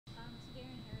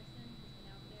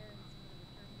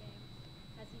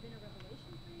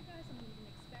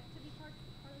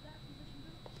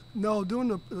No, during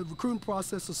the recruiting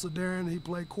process of Sedarian, he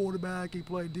played quarterback, he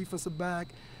played defensive back.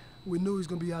 We knew he was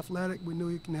going to be athletic. We knew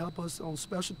he can help us on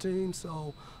special teams,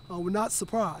 so we're not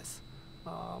surprised.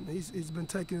 He's been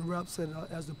taking reps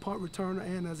as a punt returner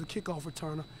and as a kickoff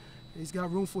returner. He's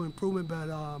got room for improvement,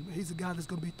 but he's a guy that's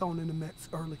going to be thrown in the mix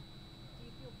early. Do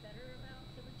you feel better about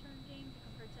the return game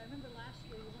compared to, I remember last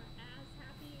year you weren't as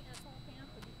happy at fall camp,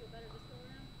 but do you feel better this go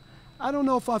around? I don't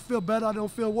know if I feel better. I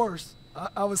don't feel worse.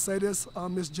 I would say this,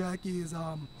 Miss Jackie, is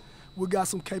we got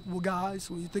some capable guys.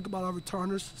 When you think about our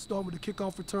returners, starting with the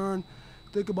kickoff return,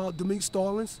 think about Demeek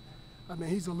Stallings. I mean,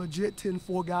 he's a legit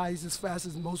 10-4 guy. He's as fast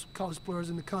as most college players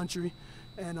in the country,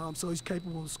 and so he's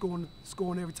capable of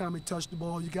scoring every time he touches the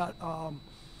ball. You got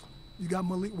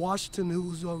Malik Washington,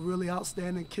 who's a really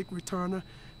outstanding kick returner.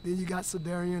 Then you got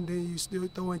Sedarian. Then you still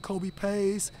throw in Kobe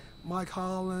Pace, Mike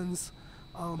Hollins,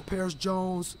 Paris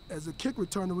Jones. As a kick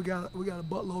returner, we got a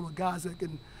buttload of guys that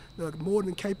are more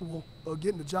than capable of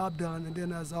getting the job done. And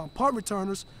then as punt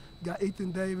returners, you got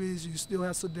Ethan Davies. You still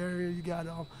have Sedarian. You got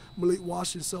Malik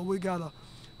Washington. So we got a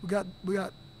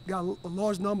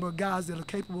large number of guys that are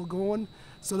capable of going.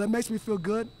 So that makes me feel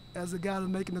good as a guy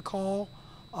that's making the call.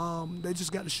 They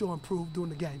just got to show and prove during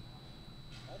the game.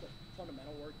 All the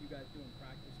fundamental work you guys do in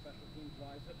practice, special teams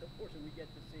wise, the portion we get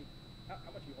to see, how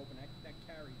much are you hoping that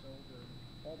carries over,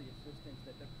 all the assistants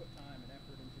that put time and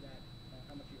effort into that,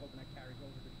 how much are you hoping that carries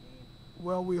over to the game?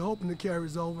 Well, we're hoping it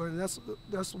carries over, and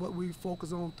that's what we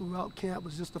focus on throughout camp,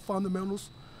 is just the fundamentals.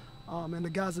 And the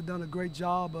guys have done a great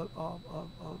job of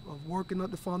working up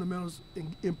the fundamentals,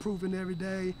 and improving every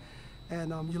day.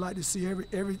 And you like to see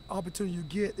every opportunity you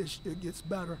get, it gets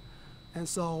better. And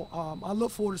so I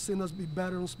look forward to seeing us be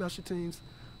better on special teams.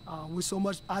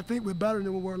 I think we're better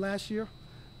than we were last year,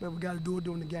 but we got to do it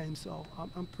during the game. So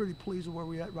I'm pretty pleased with where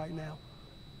we're at right now.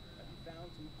 Have you found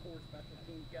some core special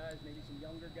teams guys, maybe some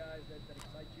younger guys that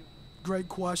excite you? Great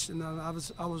question. I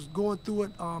was going through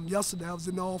it yesterday. I was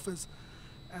in the office,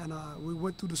 and we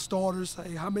went through the starters.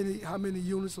 Hey, how many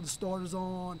units are the starters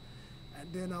on?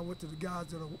 And then I went to the guys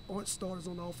that aren't starters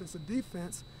on the offense and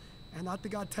defense, and I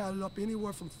think I tallied up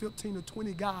anywhere from 15 to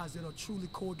 20 guys that are truly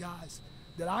core guys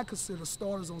that I consider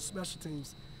starters on special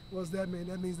teams. What does that mean?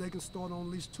 That means they can start on at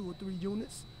least 2 or 3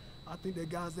 units. I think they're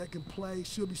guys that can play,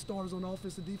 should be starters on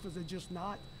offense and defense, they're just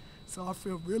not. So I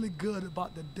feel really good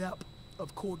about the depth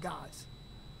of core guys.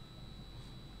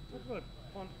 Talk about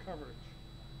punt coverage.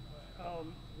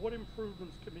 What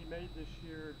improvements can be made this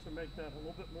year to make that a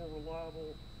little bit more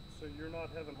reliable so you're not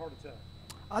having heart attacks?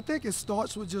 I think it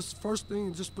starts with first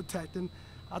thing, just protecting.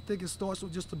 I think it starts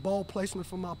with just the ball placement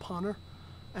from our punter.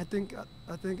 I think,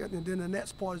 and then the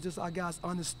next part is just our guys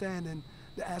understanding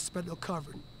the aspect of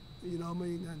covering. You know what I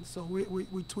mean? And so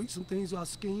we tweak some things to our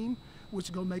scheme, which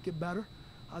is going to make it better.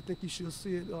 I think you should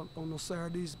see it on those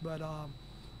Saturdays, but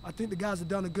I think the guys have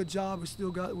done a good job.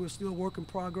 We're still a work in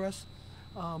progress,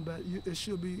 but it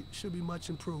should be much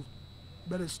improved.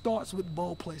 But it starts with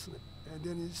ball placement, and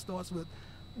then it starts with,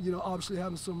 obviously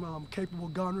having some capable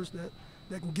gunners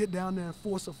that can get down there and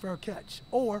force a fair catch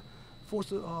or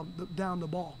force down the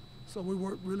ball. So we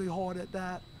work really hard at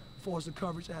that as far as the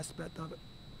coverage aspect of it.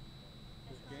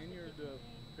 Is Gaither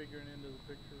figuring into the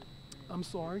picture? I'm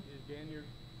sorry? Is Gaither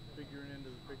figuring into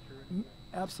the picture?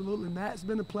 Absolutely. Matt's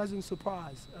been a pleasant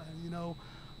surprise.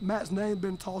 Matt's name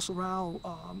been tossed around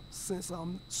since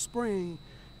spring,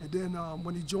 and then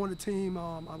when he joined the team,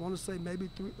 I want to say maybe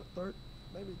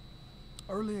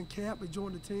early in camp he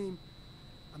joined the team.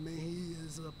 I mean, he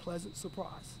is a pleasant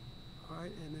surprise. All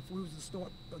right, and if we was to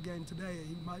start a game today,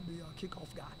 he might be a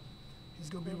kickoff guy. He's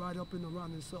going to be right up in the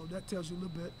running, so that tells you a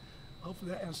little bit.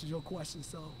 Hopefully that answers your question.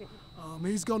 So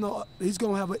he's going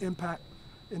to have an impact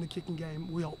in the kicking game,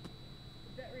 we hope.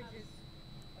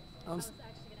 I was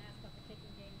actually going to ask about the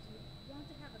kicking game. Do you want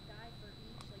to have a guy for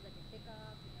each, like a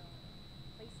kickoff,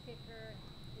 place kicker?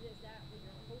 Is that what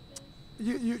your hope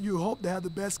is? You hope to have the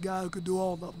best guy who could do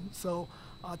all of them. So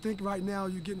I think right now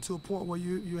you're getting to a point where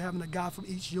you're having a guy from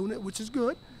each unit, which is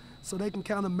good. So they can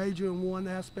kind of major in one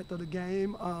aspect of the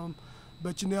game,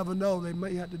 but you never know. They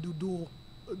may have to do dual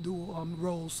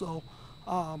roles. So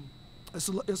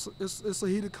it's a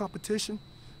heated competition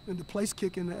in the place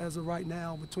kicking as of right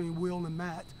now between Will and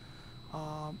Matt.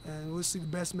 And we'll see the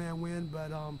best man win, but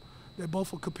they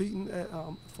both are competing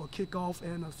for kickoff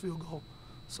and a field goal.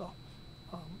 So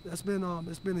it's been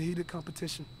a heated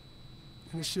competition,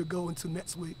 and it should go into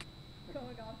next week. Going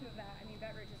on to that,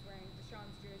 Bettridge is wearing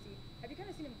Deshaun's jersey. Have you kind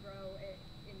of seen him grow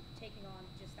in taking on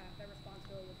just that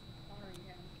responsibility of honoring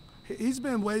him? He's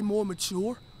been way more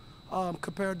mature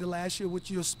compared to last year,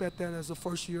 which you expect that as a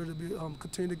first year to be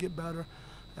continue to get better.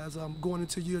 As going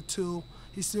into year 2,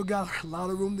 he's still got a lot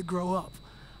of room to grow up.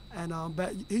 And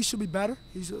but he should be better.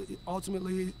 He's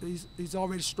ultimately he's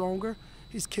already stronger.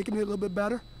 He's kicking it a little bit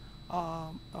better.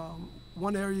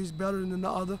 One area he's better than the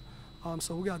other.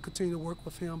 So we got to continue to work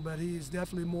with him. But he is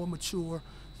definitely more mature,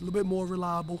 a little bit more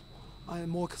reliable, and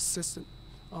more consistent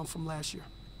from last year.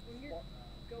 When you're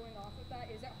going off of that,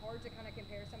 is it hard to kind of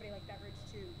compare somebody like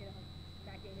Bettridge to,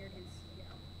 Matt Gaither, who's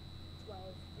 12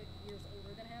 years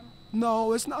older than him?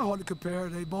 No, it's not hard to compare.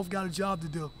 They both got a job to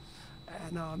do.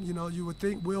 And, you would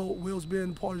think Will's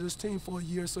been part of this team for a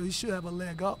year, so he should have a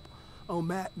leg up on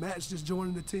Matt. Matt's just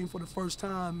joining the team for the first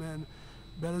time,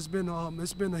 but it's been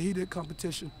a heated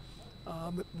competition.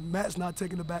 Matt's not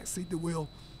taking the back seat to Will.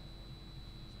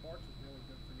 Sparks was really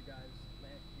good for you guys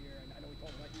last year, and I know we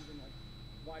talked about using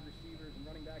wide receivers and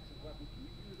running backs as weapons. Can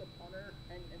you use a punter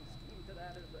and scheme to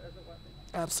that as a weapon?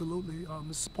 Absolutely.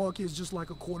 Sparky is just like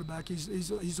a quarterback.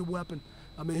 He's a weapon.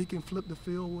 I mean, he can flip the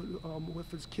field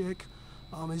with his kick.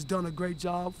 He's done a great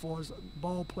job for his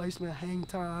ball placement, hang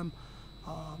time.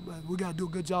 And we got to do a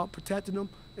good job protecting him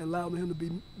and allowing him to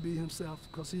be himself,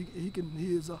 because he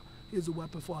is a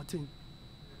weapon for our team.